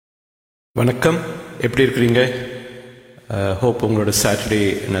வணக்கம், எப்படி இருக்கிறீங்க? ஹோப் உங்களோட சாட்டர்டே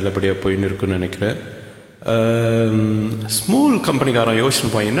நல்லபடியாக போயின்னு இருக்குன்னு நினைக்கிறேன். ஸ்மால் கம்பெனிக்காரன்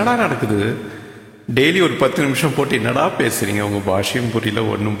யோசிச்சுப்பான், என்னடா நடக்குது, டெய்லி ஒரு 10 நிமிஷம் போட்டு என்னடா பேசுகிறீங்க, உங்கள் பாஷையும் புரியல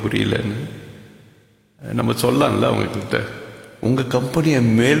ஒன்றும் புரியலன்னு. நம்ம சொல்லலாம்ல அவங்கக்கிட்ட, உங்கள் கம்பெனியை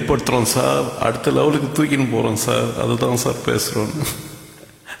மேல்படுத்துகிறோம் சார், அடுத்த லெவலுக்கு தூக்கின்னு போகிறோம் சார், அதுதான் சார் பேசுகிறோன்னு.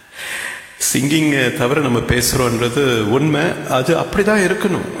 சிங்கிங்கை தவிர நம்ம பேசுகிறோன்றது உண்மை, அது அப்படி தான்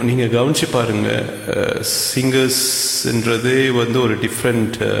இருக்கணும். நீங்கள் கவனித்து பாருங்கள், சிங்கர்ஸ்ன்றதே ஒரு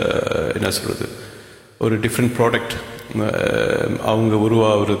டிஃப்ரெண்ட், என்ன சொல்கிறது, ஒரு டிஃப்ரெண்ட் ப்ராடக்ட். அவங்க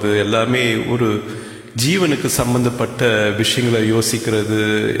உருவாகிறது எல்லாமே ஒரு ஜீவனுக்கு சம்மந்தப்பட்ட விஷயங்களை யோசிக்கிறது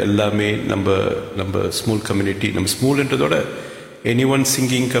எல்லாமே நம்ம ஸ்மால் கம்யூனிட்டி, நம்ம ஸ்மால்ன்றதோட எனி ஒன்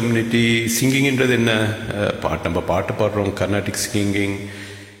சிங்கிங் கம்யூனிட்டி. சிங்கிங்ன்றது என்ன, நம்ம பாட்டு பாடுறோம், கர்நாடிக் சிங்கிங்,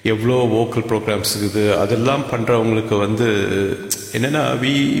 எவ்வளோ வோக்கல் ப்ரோக்ராம்ஸ் இருக்குது, அதெல்லாம் பண்ணுறவங்களுக்கு என்னென்னா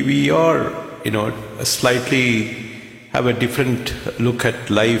we are slightly have a different look at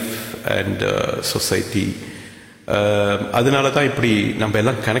life and society. அதனால தான் இப்படி நம்ம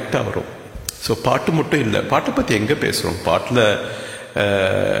எல்லாம் கனெக்ட் ஆகிறோம். ஸோ பாட்டு மட்டும் இல்லை, பாட்டை பற்றி எங்கே பேசுகிறோம், பாட்டில்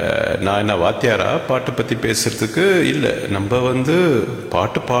நான் என்ன வாத்தியாரா பாட்டை பற்றி பேசுகிறதுக்கு இல்லை. நம்ம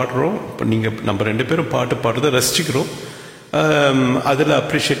பாட்டு பாடுறோம், இப்போ நம்ம 2 பேரும் பாட்டு பாடுறதை ரசிச்சுக்கிறோம், அதில்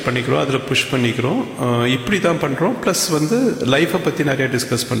அப்ரிஷியேட் பண்ணிக்கிறோம், அதில் புஷ் பண்ணிக்கிறோம், இப்படி தான் பண்ணுறோம். ப்ளஸ் லைஃப்பை பற்றி நிறையா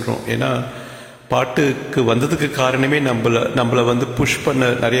டிஸ்கஸ் பண்ணுறோம். ஏன்னா பாட்டுக்கு வந்ததுக்கு காரணமே நம்மளை புஷ் பண்ண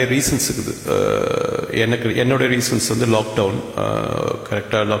நிறைய ரீசன்ஸ் இருக்குது. என்னோட ரீசன்ஸ் லாக்டவுன்.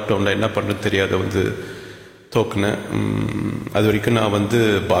 கரெக்டாக லாக்டவுனில் என்ன பண்ணுறது தெரியாத தோக்குனேன். அது வரைக்கும் நான்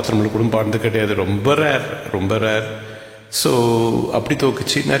பாத்ரூமில் கூட பாடுறது கிடையாது, ரொம்ப ரேர். ஸோ அப்படி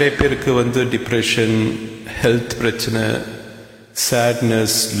தோக்குச்சு. நிறைய பேருக்கு டிப்ரெஷன், ஹெல்த் பிரச்சனை,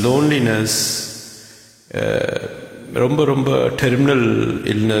 சேட்னஸ், லோன்லினஸ், ரொம்ப டெர்மினல்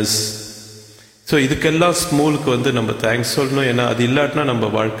இல்னஸ். ஸோ இதுக்கெல்லாம் ஸ்மாலுக்கு நம்ம தேங்க்ஸ் சொல்லணும். ஏன்னா அது இல்லாட்டினா நம்ம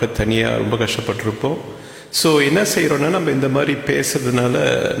வாழ்க்கை தனியாக ரொம்ப கஷ்டப்பட்டிருப்போம். ஸோ என்ன செய்கிறோன்னா, நம்ம இந்த மாதிரி பேசுறதுனால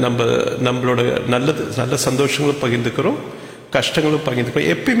நம்மளோட நல்ல சந்தோஷங்களும் பகிர்ந்துக்கிறோம், கஷ்டங்களும்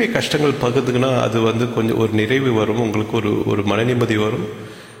பகிர்ந்துக்கிறோம். எப்பயுமே கஷ்டங்கள் பகிர்ந்துக்குன்னா அது கொஞ்சம் ஒரு நிறைவு வரும், உங்களுக்கு ஒரு மன நிம்மதி வரும்.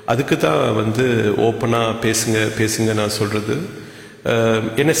 அதுக்கு தான் ஓப்பனாக பேசுங்க நான் சொல்கிறது.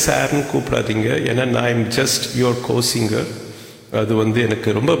 என்ன சார்னு கூப்பிடாதீங்க, ஏன்னா நான் ஐம் ஜஸ்ட் யுவர் கோசிங்கர். அது எனக்கு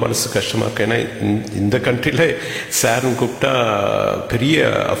ரொம்ப மனசு கஷ்டமாக இருக்கு. ஏன்னா இந்த கண்ட்ரியில் சார்னு கூப்பிட்டா பெரிய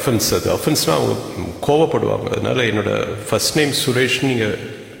அஃபென்ஸ். அது அஃபென்ஸ்னால் அவங்க கோவப்படுவாங்க. அதனால் என்னோடய ஃபர்ஸ்ட் நேம் சுரேஷ் நீங்கள்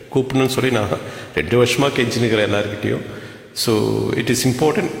கூப்பிடணும்னு சொல்லி நான் 2 வருஷமாக கெஞ்சினுக்கிறேன் எல்லாருக்கிட்டையும். So it is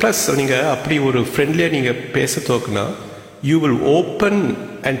important. Plus நீங்கள் அப்படி ஒரு ஃப்ரெண்ட்லியாக நீங்கள் பேச தோக்குனா, you will open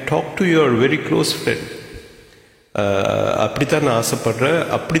and talk to your very close friend. அப்படித்தான் நான் ஆசைப்படுறேன்,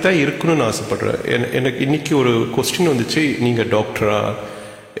 அப்படி தான் இருக்கணும்னு ஆசைப்படுறேன். எனக்கு இன்னைக்கு ஒரு கொஸ்டின் வந்துச்சு, நீங்கள் டாக்டரா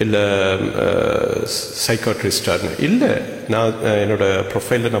இல்லை சைக்காட்ரிஸ்டான்னு. இல்லை, நான் என்னோட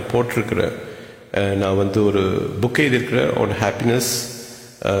ப்ரொஃபைலில் நான் போட்டிருக்கிறேன், நான் ஒரு புக் எழுதியிருக்கிறேன் ஆன் ஹாப்பினஸ்.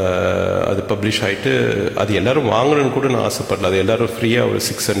 அது பப்ளிஷ் ஆகிட்டு அது எல்லோரும் வாங்கணும்னு கூட நான் ஆசைப்படல. அது எல்லோரும் ஃப்ரீயாக ஒரு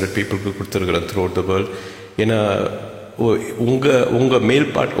 600 பீப்புளுக்கு கொடுத்துருக்குறேன் த்ரூ அவுட் த வேர்ல்ட். ஏன்னா உங்கள்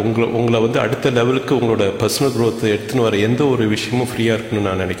மேல்பாட் உங்களை அடுத்த லெவலுக்கு உங்களோட பர்சனல் க்ரோத்தை எடுத்துன்னு வர எந்த ஒரு விஷயமும் ஃப்ரீயாக இருக்கணும்னு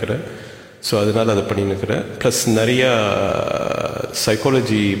நான் நினைக்கிறேன். ஸோ அதனால் அதை பண்ணின்னுக்கிறேன். ப்ளஸ் நிறையா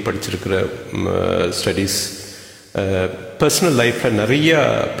சைக்காலஜி படிச்சிருக்கிற ஸ்டடீஸ், பர்சனல் லைஃப்பில் நிறையா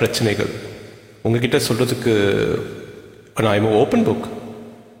பிரச்சனைகள் உங்ககிட்ட சொல்கிறதுக்கு நான் I'm open book.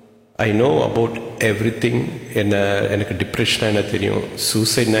 I know about everything. எனக்கு டிப்ரெஷனாக என்ன தெரியும்,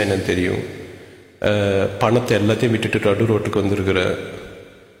 சூசைட்னா என்ன தெரியும், பணத்தை எல்லாத்தையும் விட்டுட்டு நடு ரோட்டுக்கு வந்திருக்கிற,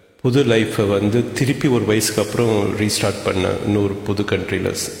 புது லைஃப்பை திருப்பி ஒரு வயசுக்கு அப்புறம் ரீஸ்டார்ட் பண்ண இன்னொரு புது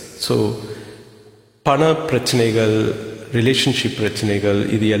கண்ட்ரியில். ஸோ பண பிரச்சனைகள், ரிலேஷன்ஷிப் பிரச்சனைகள்,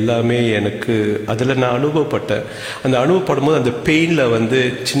 இது எல்லாமே எனக்கு அதில் நான் அனுபவப்பட்டேன். அந்த அனுபவப்படும் போது அந்த பெயினில்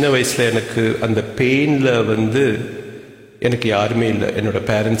சின்ன வயசில் எனக்கு அந்த பெயினில் எனக்கு யாருமே இல்லை, என்னோடய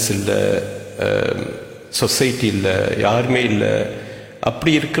பேரண்ட்ஸ் இல்லை, சொசைட்டி இல்லை, யாருமே இல்லை.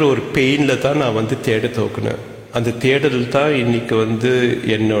 அப்படி இருக்கிற ஒரு பெயினில் தான் நான் தேட தோக்குனேன். அந்த தேடல் தான் இன்றைக்கி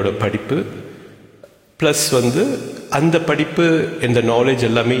என்னோட படிப்பு. ப்ளஸ் அந்த படிப்பு, இந்த நாலேஜ்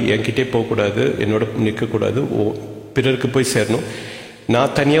எல்லாமே என்கிட்டே போகக்கூடாது, என்னோட நிற்கக்கூடாது, பிறருக்கு போய் சேரணும்.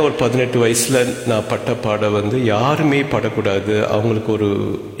 நான் தனியாக ஒரு 18 வயசில் நான் பட்ட பாட யாருமே படக்கூடாது. அவங்களுக்கு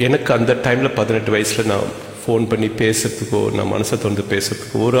எனக்கு அந்த டைமில் 18 வயசில் நான் ஃபோன் பண்ணி பேசுறதுக்கோ, நான் மனசை திறந்து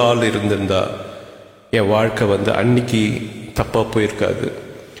பேசுறதுக்கோ ஒரு ஆள் இருந்திருந்தா என் வாழ்க்கை அன்னைக்கு தப்பாக போயிருக்காது.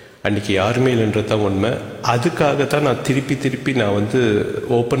 அன்றைக்கி யாருமே இல்லைன்றது தான் உண்மை. அதுக்காகத்தான் நான் திருப்பி நான்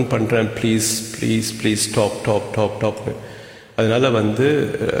ஓப்பன் பண்ணுறேன். Please please please டாப்னு. அதனால் வந்து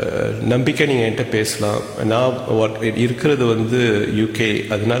நம்பிக்கை நீங்கள் என்கிட்ட பேசலாம். நான் இருக்கிறது வந்து யூகே,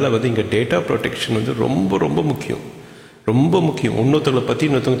 அதனால வந்து இங்கே டேட்டா ப்ரொடெக்ஷன் வந்து ரொம்ப ரொம்ப முக்கியம், ரொம்ப முக்கியம். இன்னொருத்தவங்களை பற்றி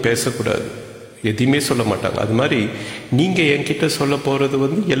இன்னொருத்தவங்க பேசக்கூடாது, எதையுமே சொல்ல மாட்டாங்க. அது மாதிரி நீங்கள் என்கிட்ட சொல்ல போகிறது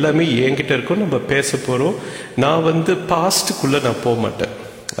வந்து எல்லாமே என்கிட்ட இருக்கும், நம்ம பேச போகிறோம். நான் வந்து பாஸ்ட்டுக்குள்ளே நான் போக மாட்டேன்.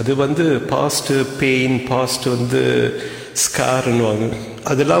 அது வந்து பாஸ்ட்டு பெயின், பாஸ்ட் வந்து ஸ்கார்னுவாங்க,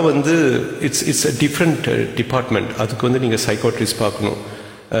 அதெல்லாம் வந்து இட்ஸ் அ டிஃப்ரெண்ட் டிபார்ட்மெண்ட். அதுக்கு வந்து நீங்கள் சைக்காட்ரிஸ்ட் பார்க்கணும்.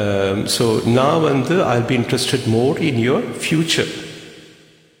 ஸோ நான் வந்து I'll be interested more in your future.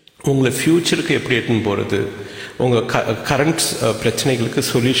 உங்களை ஃப்யூச்சருக்கு எப்படி எடுத்துன்னு போகிறது, உங்கள் கரண்ட் பிரச்சனைகளுக்கு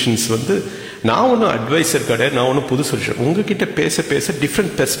சொல்யூஷன்ஸ் வந்து நான் ஒன்றும் அட்வைசர் கிடையாது, நான் ஒன்றும் புது சொல்யூஷன். உங்ககிட்ட பேச பேச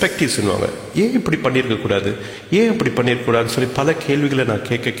டிஃப்ரெண்ட் பெர்ஸ்பெக்டிவ்ஸ் சொல்லுவாங்க. ஏன் இப்படி பண்ணியிருக்கக்கூடாது, ஏன் இப்படி பண்ணியிருக்கக்கூடாதுன்னு சொல்லி பல கேள்விகளை நான்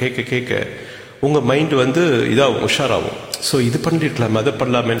கேட்க கேட்க கேட்க உங்கள் மைண்டு வந்து இதாகும், உஷாராகும். ஸோ இது பண்ணிருக்கலாம், அதை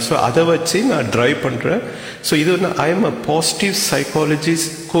பண்ணலாமேன்னு. ஸோ அதை வச்சு நான் ட்ரைவ் பண்ணுறேன். ஸோ இது வந்து I am a positive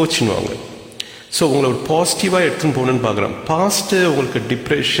psychologist கோச்னுவாங்க. So உங்களை ஒரு பாசிட்டிவாக எடுத்துன்னு போகணுன்னு பார்க்குறேன். பாஸ்ட்டு உங்களுக்கு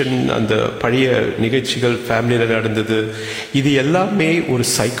டிப்ரெஷன், அந்த பழைய நிகழ்ச்சிகள் ஃபேமிலியில் நடந்தது, இது எல்லாமே ஒரு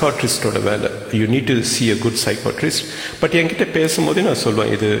சைக்காட்ரிஸ்டோட வேலை. You need to see a good psychiatrist. But என்கிட்ட பேசும்போதே நான்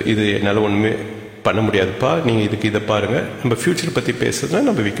சொல்லுவேன், இது என்னால் ஒன்றுமே பண்ண முடியாதுப்பா, நீங்கள் இதுக்கு இதை பாருங்கள், நம்ம ஃப்யூச்சர் பற்றி பேசுறதுனா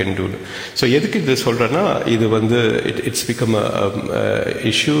நம்ம வி கேன் டூ. ஸோ எதுக்கு இது சொல்கிறேன்னா, இது வந்து இட்ஸ் பிகம்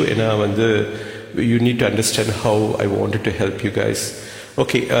இஷ்யூ. ஏன்னா வந்து you need to understand how I wanted to help you guys.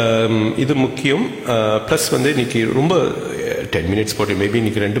 Okay, இது முக்கியம். ப்ளஸ் வந்து இன்றைக்கி ரொம்ப 10 minutes போட்டு மேபி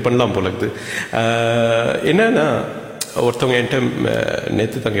இன்றைக்கி 2 பண்ணலாம் போல இருக்குது. என்னன்னா, ஒருத்தவங்க என்கிட்ட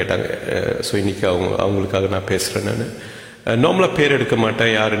நேற்று தான் கேட்டாங்க. ஸோ இன்றைக்கி அவங்களுக்காக நான் பேசுகிறேன். நான் நார்மலாக பேர் எடுக்க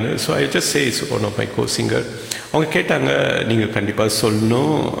மாட்டேன் யாருன்னு. So I just say is one of my co-singer. அவங்க கேட்டாங்க, நீங்கள் கண்டிப்பாக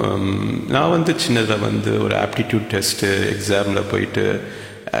சொல்லணும். நான் வந்து சின்னதில் வந்து ஒரு ஆப்டிடியூட் டெஸ்ட்டு எக்ஸாமில் போயிட்டு,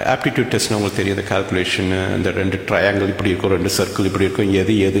 ஆப்டிடியூட் டெஸ்ட்னா உங்களுக்கு தெரியும், அந்த கால்குலேஷனு, அந்த 2 ட்ரையாங்கிள் இப்படி இருக்கும், 2 சர்க்கிள் இப்படி இருக்கும்,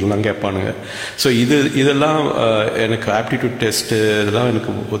 எதுலாம் கேட்பானுங்க. ஸோ இதெல்லாம் எனக்கு ஆப்டிடியூட் டெஸ்ட்டு இதெல்லாம்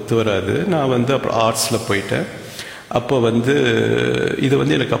எனக்கு ஒத்து வராது. நான் வந்து அப்புறம் ஆர்ட்ஸில் போயிட்டேன். அப்போ வந்து இது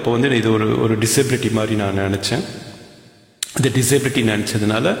வந்து எனக்கு அப்போ வந்து இது ஒரு டிசபிலிட்டி மாதிரி நான் நினச்சேன். இந்த டிசபிலிட்டி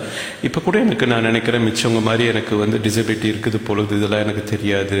நினச்சதுனால இப்போ கூட எனக்கு நான் நினைக்கிறேன், மிச்சவங்க மாதிரி எனக்கு வந்து டிசபிலிட்டி இருக்குது பொழுது, இதெல்லாம் எனக்கு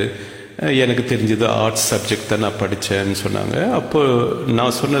தெரியாது. எனக்கு தெரிஞ்சது ஆர்ட்ஸ் சப்ஜெக்ட் தான் நான் படித்தேன்னு சொன்னாங்க. அப்போது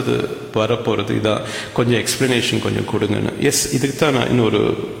நான் சொன்னது வரப்போகிறது இதான், கொஞ்சம் எக்ஸ்ப்ளனேஷன் கொஞ்சம் கொடுங்கன்னு. எஸ், இதுக்கு தான் நான் இன்னும் ஒரு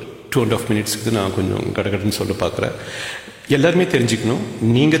 2.5 minutesக்கு நான் கொஞ்சம் கடகடன்னு சொல்ல பார்க்குறேன். எல்லாருமே தெரிஞ்சுக்கணும்,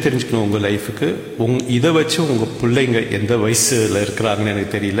 நீங்கள் தெரிஞ்சுக்கணும் உங்கள் லைஃபுக்கு. இதை வச்சு உங்கள் பிள்ளைங்க எந்த வயசில் இருக்கிறாங்கன்னு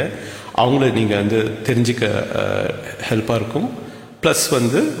எனக்கு தெரியல, அவங்கள நீங்கள் வந்து தெரிஞ்சிக்க ஹெல்ப்பாக இருக்கும். ப்ளஸ்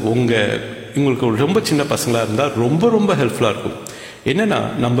வந்து உங்களுக்கு ரொம்ப சின்ன பசங்களாக இருந்தால் ரொம்ப ரொம்ப ஹெல்ப்ஃபுல்லாக இருக்கும். என்னென்னா,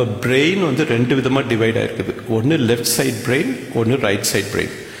 நம்ம பிரெயின் வந்து 2 விதமாக டிவைட் ஆகிருக்குது. ஒன்று லெஃப்ட் சைட் பிரெயின், ஒன்று right side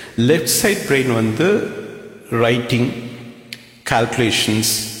brain. Left side brain வந்து ரைட்டிங்,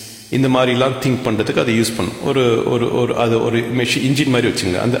 கால்குலேஷன்ஸ், இந்த மாதிரிலாம் திங்க் பண்ணுறதுக்கு அதை யூஸ் பண்ணும். அது ஒரு மெஷின் இன்ஜின் மாதிரி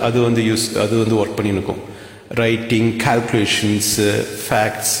வச்சுங்க. அது வந்து ஒர்க் பண்ணியிருக்கும். ரைட்டிங், கால்குலேஷன்ஸு,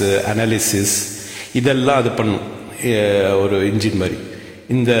 ஃபேக்ட்ஸு, அனாலிசிஸ், இதெல்லாம் அது பண்ணும் ஒரு இன்ஜின் மாதிரி.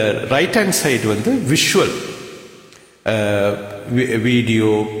 இந்த ரைட் ஹேண்ட் சைடு வந்து விஷுவல்,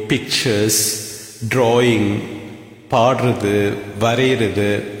 வீடியோ, பிக்சர்ஸ், ட்ராயிங், பாடுறது, வரைகிறது,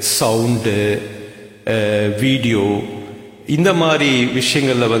 சவுண்டு, வீடியோ, இந்த மாதிரி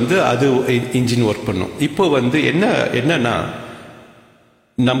விஷயங்களில் வந்து அது இன்ஜின் ஒர்க் பண்ணும். இப்போ வந்து என்னன்னா,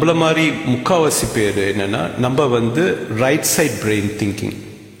 நம்மள மாதிரி முக்காவாசி பேர் என்னன்னா, நம்ம வந்து ரைட் சைட் பிரெயின் திங்கிங்.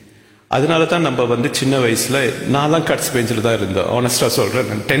 அதனால தான் நம்ம வந்து சின்ன வயசில் நான்லாம் கட்ஸ் பெஞ்சில் தான் இருந்தேன். ஆனஸ்டாக சொல்கிறேன்,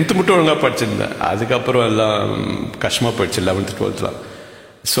 நான் 10th மட்டும் ஒழுங்காக படிச்சிருந்தேன். அதுக்கப்புறம் எல்லாம் கஷ்டமாக போயிடுச்சு 11th 12thலாம்.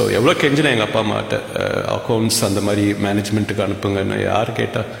 ஸோ எவ்வளோ கெஞ்சினா எங்கள் அப்பா அம்மாட்ட அக்கௌண்ட்ஸ் அந்த மாதிரி மேனேஜ்மெண்ட்டுக்கு அனுப்புங்கன்னு யார்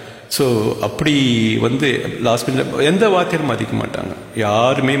கேட்டால். ஸோ அப்படி வந்து லாஸ்ட் மினிட்ல எந்த வாத்தியாரும் மதிக்க மாட்டாங்க,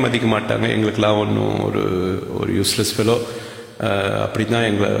 யாருமே மதிக்க மாட்டாங்க. எங்களுக்கெல்லாம் ஒன்றும் ஒரு யூஸ்லெஸ் ஃபெலோ அப்படி தான்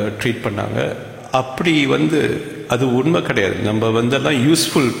எங்களை ட்ரீட் பண்ணாங்க. அப்படி வந்து அது உண்மை கிடையாது. நம்ம வந்தெல்லாம்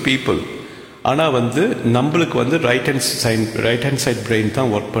யூஸ்ஃபுல் பீப்புள். ஆனால் வந்து நம்மளுக்கு வந்து ரைட் ஹேண்ட் சைட் பிரெயின்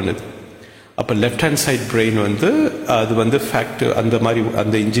தான் ஒர்க் பண்ணுது. அப்போ லெஃப்ட் ஹேண்ட் சைட் பிரெயின் வந்து அது வந்து ஃபேக்ட், அந்த மாதிரி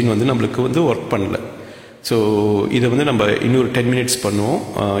அந்த இன்ஜின் வந்து நம்மளுக்கு வந்து ஒர்க் பண்ணல. ஸோ இதை வந்து நம்ம இன்னொரு 10 minutes பண்ணுவோம்.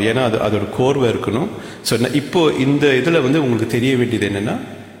 ஏன்னா அதோட கோர்வை இருக்கணும். ஸோ இப்போது இந்த இதில் வந்து உங்களுக்கு தெரிய வேண்டியது என்னென்னா,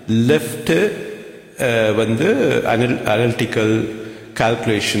 லெஃப்ட்டு வந்து அனலிட்டிக்கல்,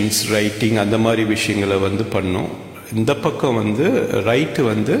 கால்குலேஷன்ஸ், ரைட்டிங், அந்த மாதிரி விஷயங்களை வந்து பண்ணும். இந்த பக்கம் வந்து ரைட்டு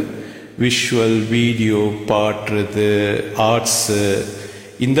வந்து விஷுவல், வீடியோ, பாடுறது, ஆர்ட்ஸு,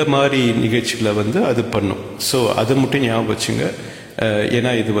 இந்த மாதிரி நிகழ்ச்சிகளை வந்து அது பண்ணும். ஸோ அதை மட்டும் ஞாபகம் வச்சுங்க.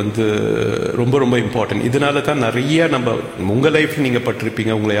 ஏன்னா இது வந்து ரொம்ப ரொம்ப இம்பார்ட்டன்ட். இதனால தான் நிறைய நம்ம உங்கள் லைஃப்பில் நீங்கள்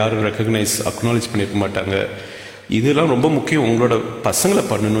பட்டிருப்பீங்க, உங்களை யாரும் அக்னாலேஜ் பண்ணியிருக்க மாட்டாங்க. இதெல்லாம் ரொம்ப முக்கியம். உங்களோட பசங்களை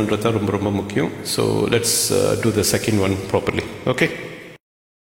பண்ணணுன்றது தான் ரொம்ப ரொம்ப முக்கியம். So let's do the second one properly. Okay.